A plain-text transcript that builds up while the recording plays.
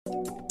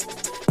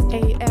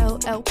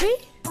ALLP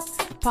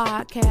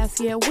podcast,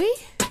 yeah, we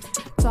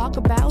talk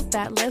about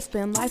that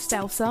lesbian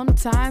lifestyle.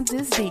 Sometimes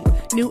it's deep.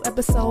 New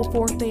episode,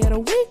 4th day of the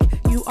week.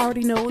 You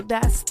already know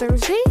that's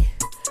Thursday.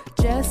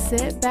 Just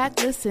sit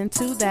back, listen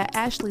to that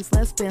Ashley's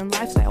Lesbian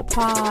Lifestyle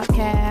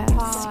podcast.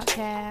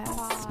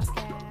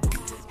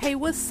 Hey,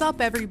 what's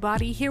up,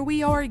 everybody? Here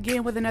we are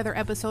again with another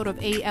episode of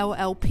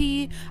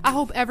ALLP. I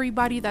hope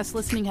everybody that's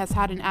listening has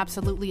had an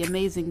absolutely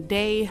amazing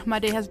day. My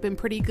day has been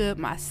pretty good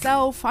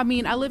myself. I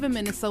mean, I live in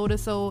Minnesota,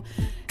 so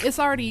it's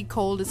already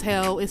cold as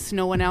hell. It's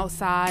snowing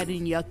outside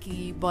and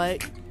yucky,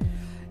 but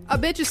a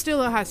bitch is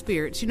still in high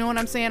spirits. You know what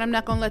I'm saying? I'm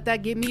not gonna let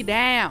that get me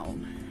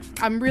down.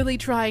 I'm really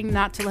trying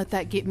not to let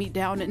that get me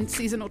down and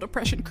seasonal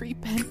depression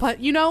creep in. But,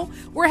 you know,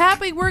 we're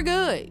happy, we're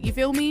good. You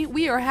feel me?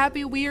 We are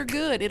happy, we are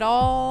good. It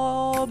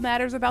all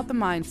matters about the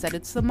mindset.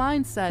 It's the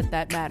mindset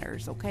that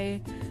matters,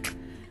 okay?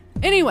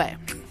 Anyway,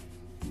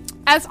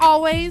 as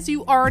always,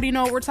 you already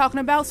know what we're talking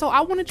about. So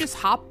I want to just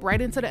hop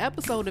right into the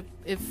episode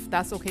if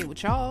that's okay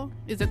with y'all.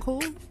 Is it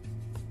cool?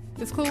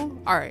 It's cool?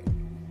 All right.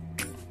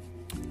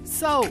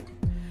 So,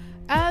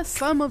 as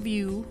some of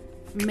you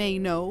may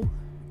know,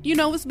 you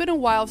know, it's been a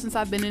while since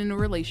I've been in a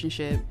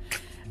relationship,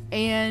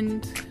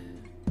 and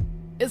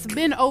it's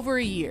been over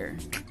a year.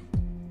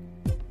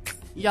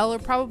 Y'all are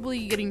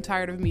probably getting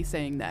tired of me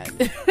saying that,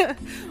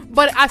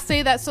 but I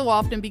say that so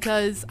often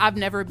because I've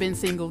never been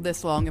single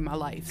this long in my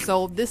life.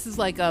 So this is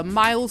like a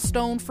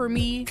milestone for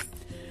me.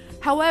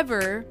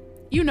 However,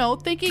 you know,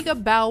 thinking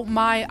about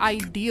my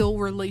ideal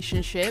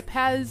relationship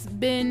has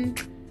been,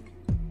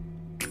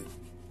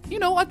 you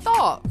know, a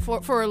thought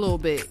for a little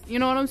bit. You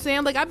know what I'm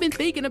saying? Like, I've been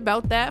thinking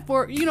about that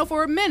for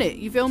a minute.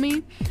 You feel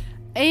me?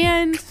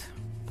 And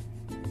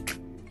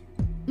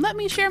let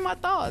me share my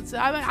thoughts.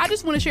 I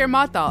just want to share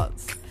my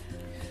thoughts.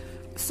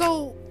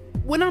 So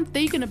when I'm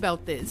thinking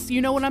about this,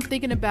 you know, when I'm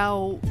thinking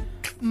about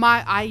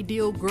my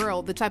ideal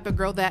girl, the type of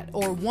girl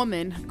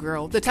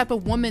the type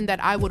of woman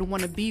that I would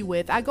want to be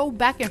with, I go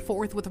back and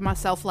forth with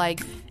myself. Like,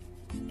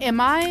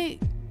 am I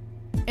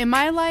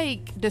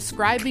like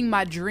describing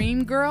my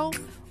dream girl?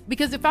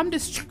 Because if I'm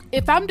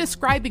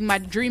describing my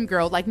dream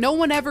girl, like, no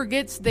one ever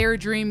gets their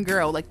dream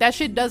girl. Like, that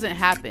shit doesn't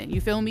happen. You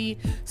feel me?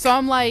 So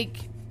I'm like,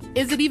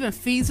 is it even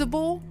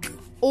feasible?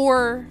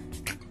 Or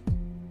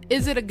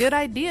is it a good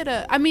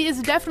idea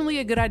it's definitely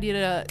a good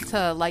idea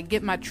to like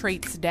get my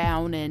traits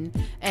down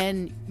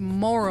and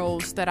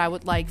morals that I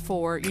would like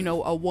for, you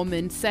know,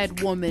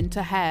 said woman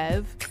to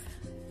have.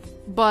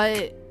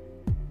 But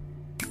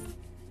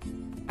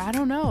I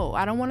don't know.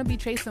 I don't want to be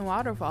chasing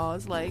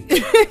waterfalls. Like,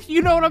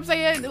 you know what I'm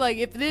saying? Like,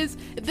 if this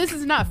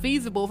is not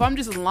feasible, if I'm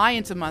just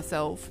lying to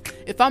myself,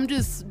 if I'm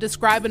just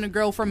describing a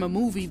girl from a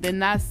movie, then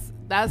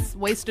that's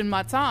wasting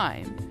my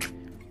time.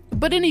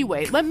 But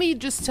anyway, let me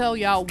just tell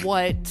y'all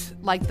what,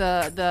 like,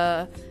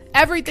 the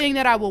everything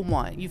that I will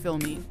want. You feel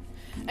me?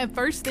 And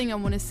first thing I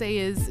want to say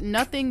is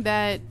nothing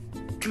that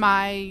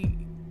my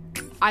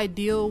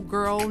ideal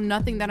girl,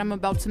 nothing that I'm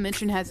about to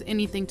mention has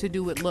anything to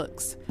do with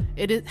looks.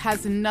 It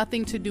has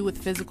nothing to do with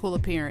physical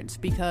appearance,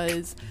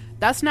 because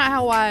that's not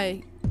how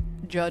I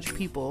judge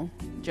people.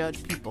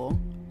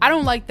 I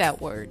don't like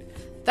that word.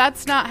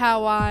 That's not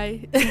how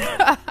I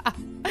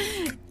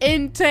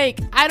intake.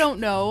 I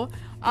don't know.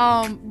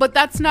 But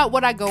that's not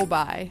what I go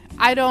by.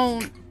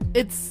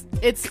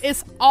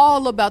 It's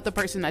all about the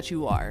person that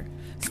you are.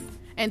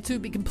 And to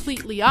be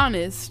completely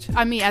honest,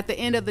 I mean, at the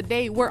end of the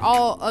day, we're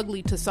all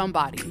ugly to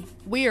somebody.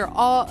 We are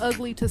all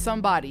ugly to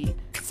somebody.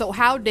 So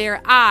how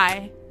dare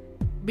I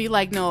be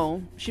like,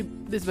 no,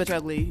 this bitch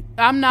ugly.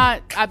 I'm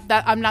not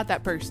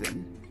that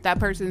person. That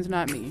person's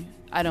not me.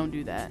 I don't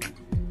do that.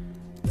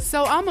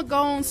 So I'm gonna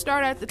go and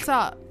start at the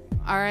top.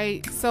 All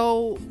right.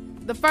 So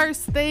the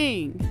first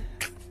thing,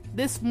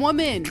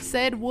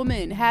 said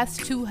woman has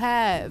to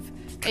have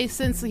a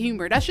sense of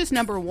humor. That's just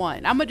number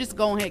one. I'm gonna just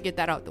go ahead and get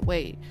that out the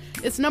way.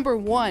 It's number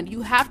one.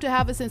 You have to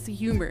have a sense of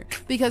humor,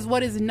 because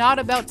what is not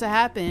about to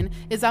happen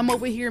is I'm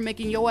over here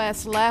making your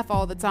ass laugh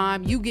all the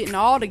time. You getting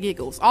all the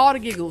giggles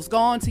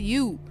gone to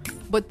you.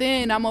 But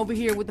then I'm over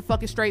here with the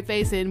fucking straight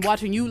face and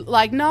watching you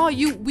like, no,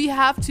 we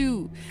have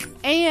to.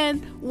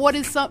 And what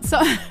is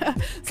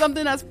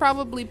something that's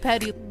probably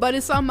petty, but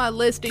it's on my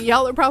list, and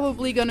y'all are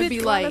probably gonna be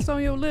like, that's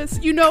on your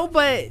list, you know,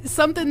 but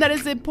something that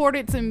is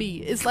important to me.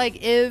 It's like,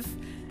 if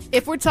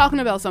we're talking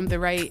about something,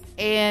 right,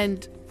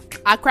 and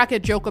I crack a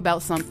joke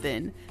about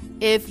something,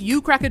 if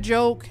you crack a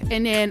joke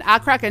and then I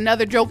crack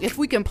another joke, if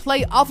we can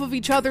play off of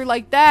each other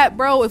like that,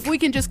 bro, if we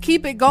can just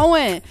keep it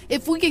going,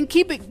 if we can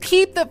keep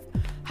the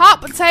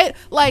hot potato,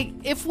 like,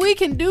 if we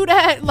can do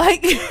that,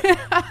 like,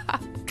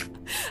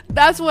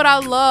 that's what I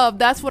love.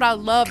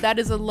 That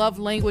is a love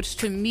language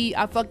to me.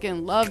 I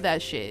fucking love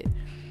that shit.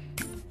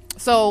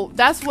 So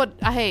that's what,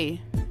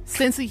 hey,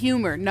 sense of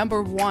humor,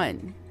 number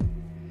one.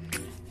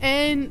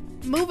 And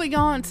moving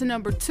on to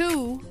number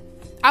two,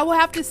 I will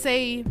have to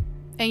say,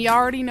 and you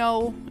already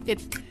know,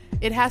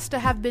 it has to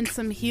have been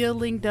some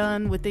healing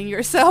done within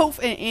yourself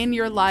and in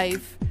your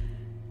life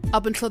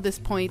up until this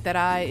point that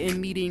I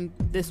am meeting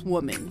this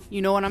woman.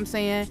 You know what I'm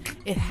saying?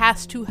 It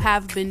has to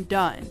have been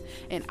done.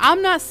 And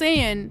I'm not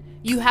saying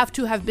you have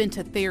to have been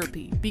to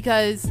therapy,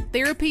 because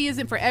therapy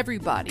isn't for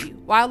everybody.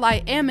 While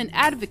I am an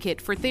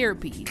advocate for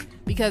therapy,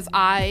 because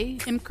I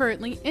am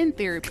currently in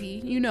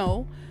therapy, you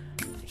know,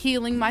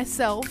 healing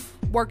myself,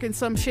 working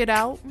some shit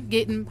out,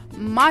 getting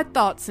my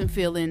thoughts and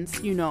feelings,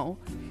 you know,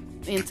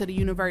 into the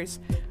universe.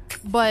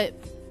 But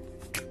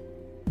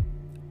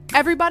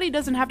everybody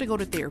doesn't have to go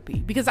to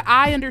therapy, because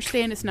I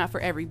understand it's not for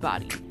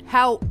everybody.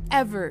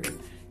 However,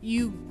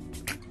 it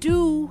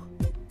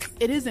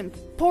is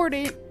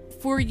important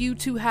for you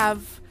to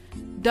have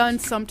done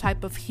some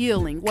type of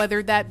healing,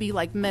 whether that be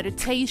like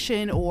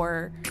meditation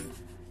or,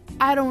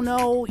 I don't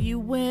know,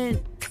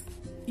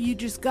 you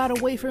just got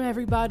away from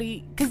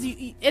everybody.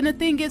 And the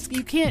thing is,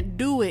 you can't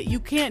do it. You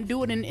can't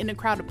do it in a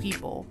crowd of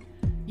people.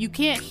 You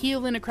can't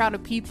heal in a crowd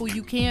of people.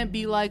 You can't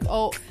be like,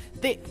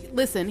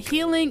 listen,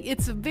 healing,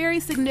 it's a very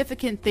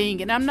significant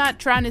thing. And I'm not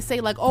trying to say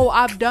like, oh,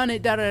 I've done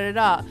it, da da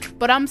da da.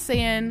 But I'm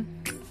saying,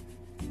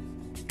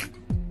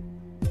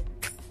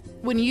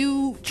 when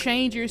you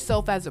change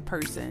yourself as a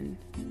person,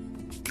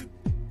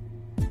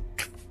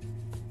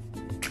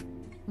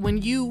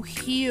 when you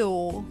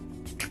heal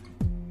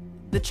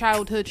the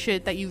childhood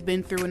shit that you've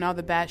been through and all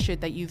the bad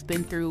shit that you've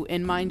been through,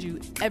 and mind you,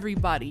 every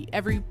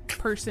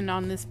person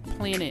on this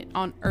planet,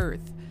 on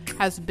earth,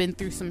 has been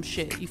through some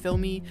shit, you feel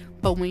me?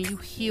 But when you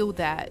heal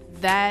that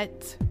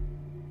it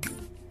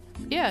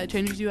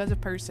changes you as a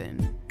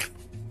person.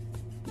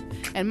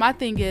 And my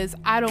thing is,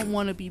 I don't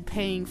want to be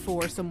paying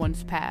for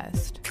someone's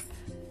past.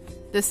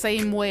 The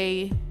same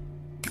way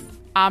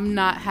I'm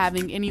not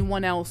having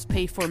anyone else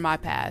pay for my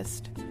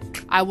past.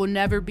 I will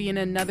never be in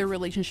another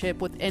relationship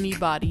with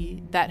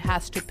anybody that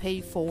has to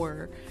pay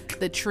for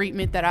the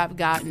treatment that I've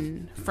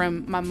gotten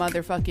from my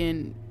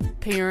motherfucking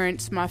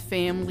parents, my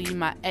family,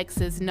 my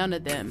exes, none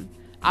of them.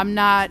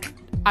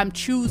 I'm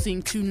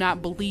choosing to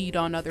not bleed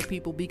on other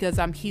people because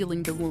I'm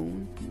healing the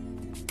wound.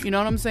 You know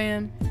what I'm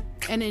saying?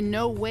 And in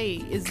no way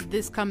is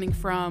this coming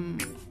from,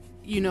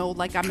 you know,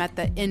 like I'm at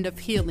the end of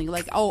healing.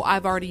 Like, oh,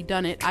 I've already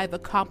done it. I've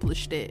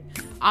accomplished it.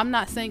 I'm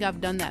not saying I've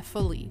done that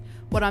fully.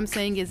 What I'm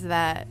saying is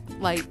that,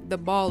 like, the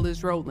ball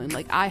is rolling.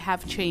 Like, I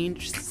have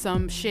changed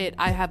some shit.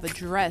 I have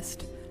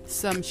addressed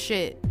some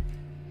shit.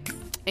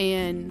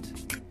 And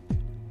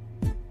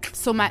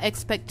so my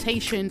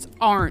expectations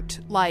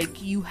aren't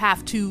like you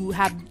have to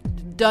have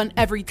done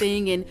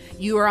everything and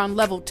you are on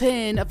level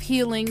 10 of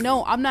healing.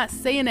 No, I'm not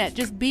saying that.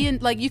 Just being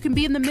like, you can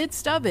be in the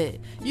midst of it.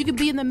 You can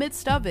be in the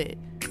midst of it.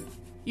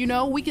 You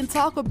know, we can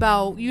talk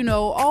about, you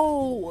know,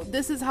 oh,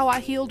 this is how I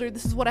healed, or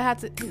this is what I had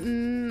to,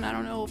 I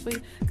don't know,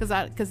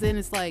 because then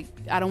it's like,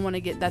 I don't want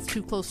to get, that's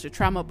too close to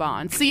trauma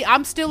bond. See,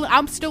 I'm still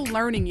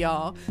learning,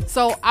 y'all.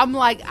 So I'm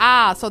like,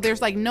 so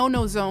there's like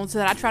no zones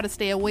that I try to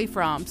stay away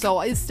from. So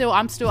I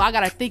got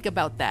to think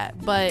about that.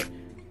 But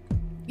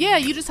yeah,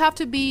 you just have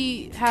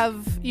to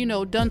have, you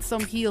know, done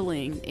some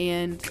healing,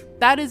 and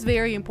that is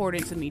very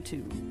important to me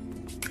too.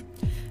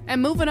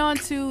 And moving on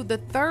to the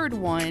third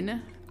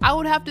one, I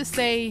would have to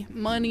say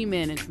money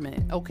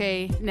management,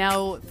 okay?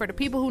 Now, for the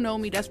people who know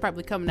me, that's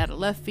probably coming out of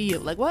left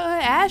field. Like, what,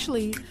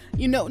 Ashley?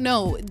 You know,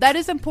 no, that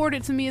is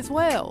important to me as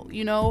well.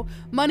 You know,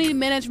 money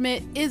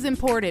management is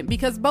important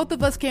because both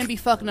of us can't be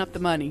fucking up the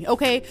money,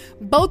 okay?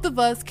 Both of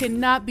us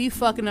cannot be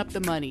fucking up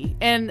the money.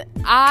 And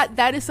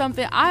that is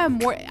something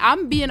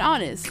I'm being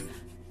honest.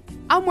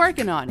 I'm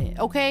working on it,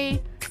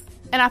 okay?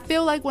 And I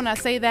feel like when I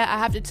say that, I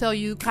have to tell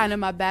you kind of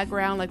my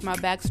background, like my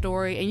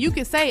backstory. And you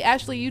can say,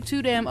 Ashley, you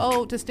too damn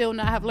old to still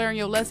not have learned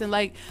your lesson.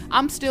 Like,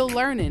 I'm still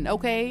learning,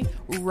 okay?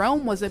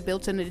 Rome wasn't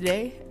built in a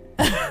day.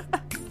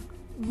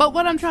 But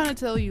what I'm trying to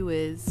tell you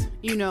is,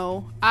 you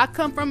know, I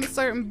come from a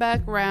certain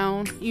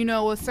background, you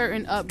know, a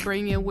certain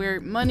upbringing where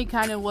money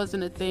kind of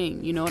wasn't a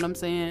thing. You know what I'm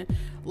saying?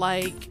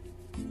 Like,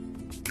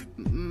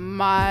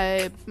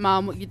 my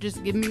mom would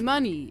just give me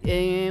money,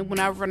 and when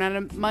I run out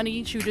of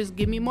money, she would just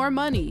give me more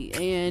money,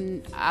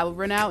 and I would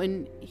run out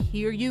and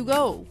here you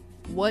go.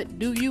 What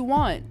do you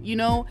want? You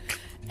know?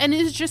 And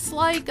it's just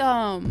like,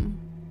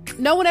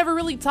 no one ever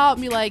really taught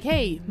me like,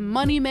 hey,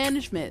 money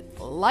management.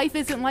 Life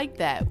isn't like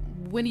that.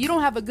 When you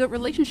don't have a good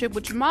relationship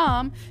with your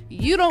mom,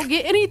 you don't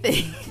get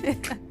anything.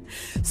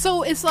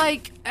 So it's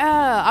like,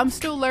 I'm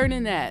still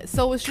learning that.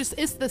 So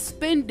it's the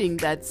spending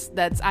that's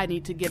I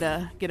need to get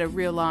a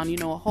reel on, you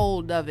know,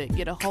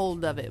 get a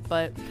hold of it.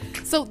 But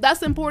so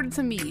that's important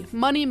to me,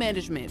 money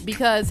management,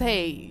 because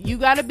hey, you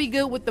got to be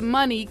good with the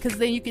money, because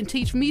then you can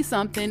teach me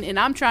something, and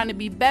I'm trying to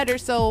be better.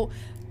 So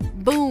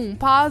boom,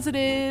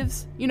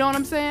 positives, you know what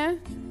I'm saying?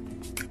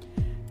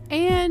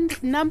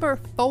 And number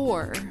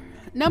four,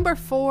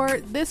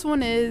 this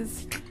one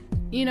is,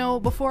 you know,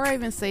 before I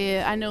even say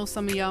it, I know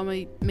some of y'all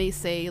may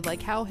say,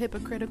 like, how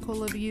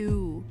hypocritical of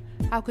you.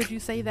 How could you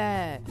say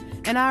that?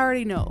 And I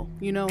already know,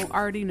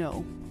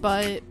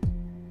 But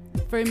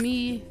for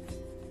me,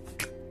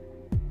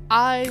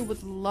 I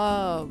would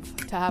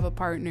love to have a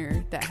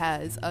partner that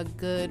has a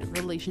good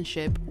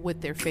relationship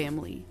with their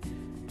family.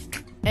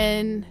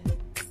 And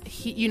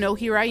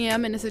here I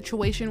am in a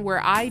situation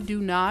where I do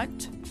not.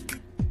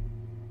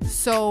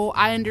 So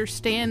I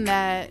understand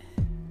that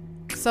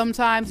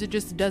sometimes it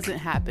just doesn't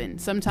happen.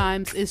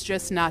 Sometimes it's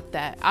just not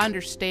that. I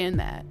understand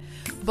that.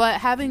 But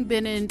having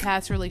been in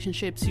past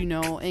relationships,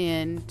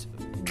 and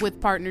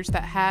with partners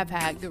that have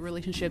had good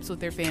relationships with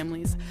their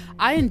families,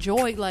 I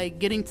enjoy like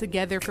getting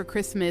together for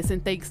Christmas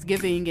and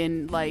Thanksgiving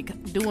and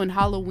like doing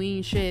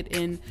Halloween shit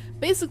and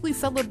basically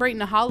celebrating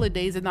the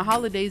holidays, and the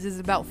holidays is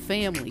about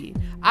family.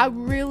 I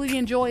really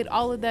enjoyed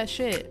all of that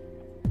shit,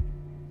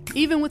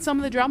 even with some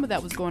of the drama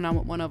that was going on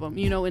with one of them,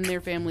 in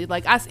their family.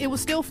 Like it was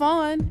still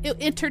fun,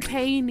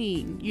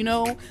 entertaining,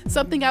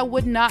 something I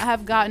would not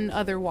have gotten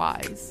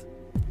otherwise.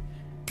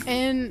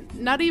 And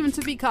not even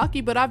to be cocky,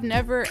 but I've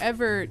never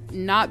ever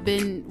not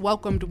been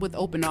welcomed with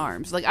open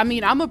arms. Like, I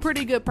mean, I'm a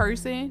pretty good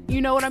person,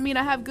 you know what I mean?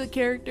 I have good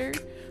character.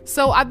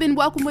 So I've been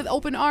welcomed with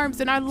open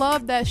arms, and I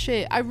love that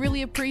shit. I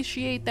really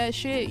appreciate that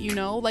shit,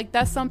 like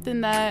that's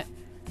something that,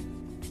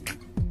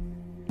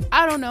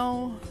 I don't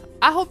know.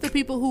 I hope the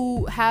people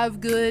who have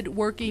good,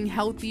 working,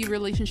 healthy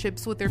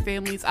relationships with their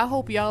families, I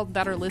hope y'all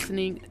that are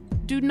listening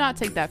do not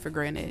take that for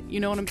granted. You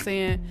know what I'm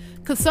saying?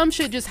 Because some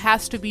shit just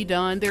has to be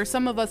done. There are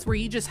some of us where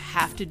you just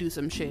have to do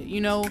some shit,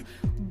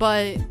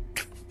 but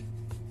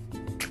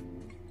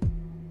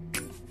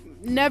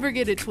never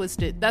get it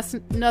twisted. That's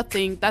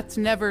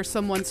never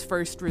someone's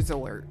first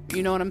resort.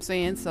 You know what I'm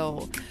saying?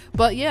 So,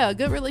 but yeah, a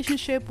good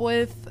relationship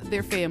with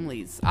their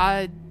families.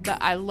 I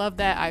love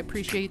that. I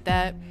appreciate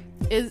that.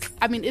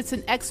 It's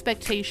an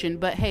expectation,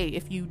 but hey,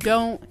 if you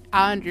don't,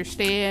 I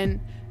understand.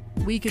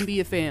 We can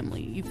be a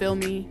family. You feel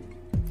me?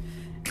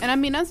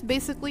 And that's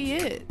basically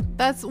it.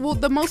 That's,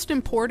 the most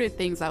important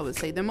things, I would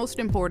say. The most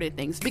important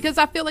things. Because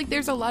I feel like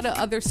there's a lot of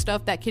other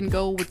stuff that can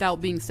go without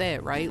being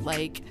said, right?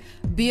 Like,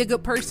 be a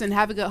good person,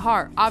 have a good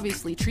heart.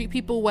 Obviously, treat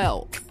people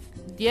well.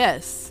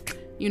 Yes.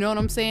 You know what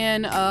I'm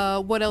saying?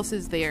 What else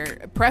is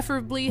there?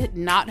 Preferably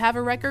not have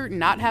a record,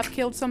 not have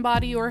killed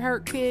somebody or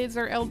hurt kids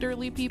or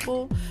elderly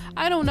people.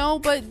 I don't know,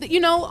 but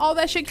all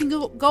that shit can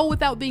go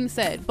without being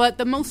said. But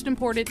the most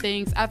important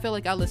things, I feel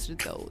like I listed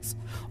those.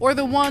 Or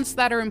the ones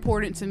that are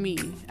important to me,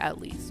 at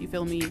least. You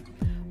feel me?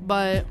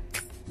 But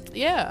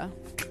yeah.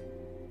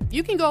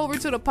 You can go over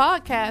to the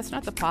podcast,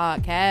 not the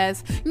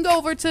podcast. You can go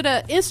over to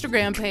the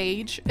Instagram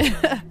page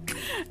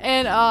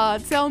and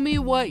tell me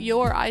what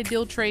your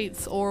ideal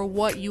traits or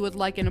what you would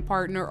like in a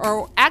partner,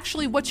 or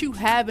actually what you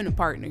have in a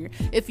partner.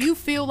 If you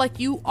feel like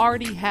you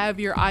already have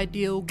your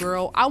ideal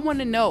girl, I want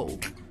to know.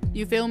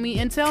 You feel me?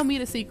 And tell me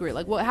the secret.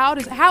 Like,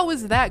 how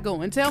is that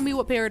going? Tell me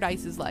what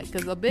paradise is like,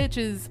 because a bitch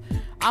is,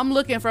 I'm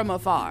looking from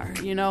afar,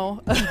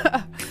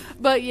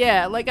 But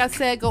yeah, like I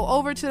said, go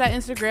over to that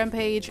Instagram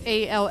page,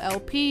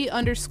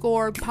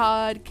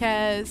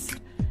 ALLP_podcast.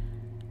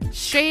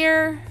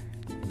 Share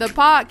the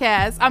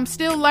podcast. I'm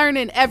still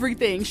learning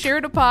everything.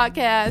 Share the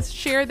podcast,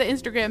 share the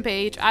Instagram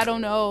page. I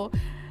don't know.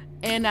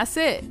 And that's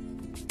it.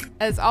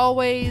 As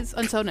always,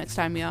 until next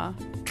time, y'all.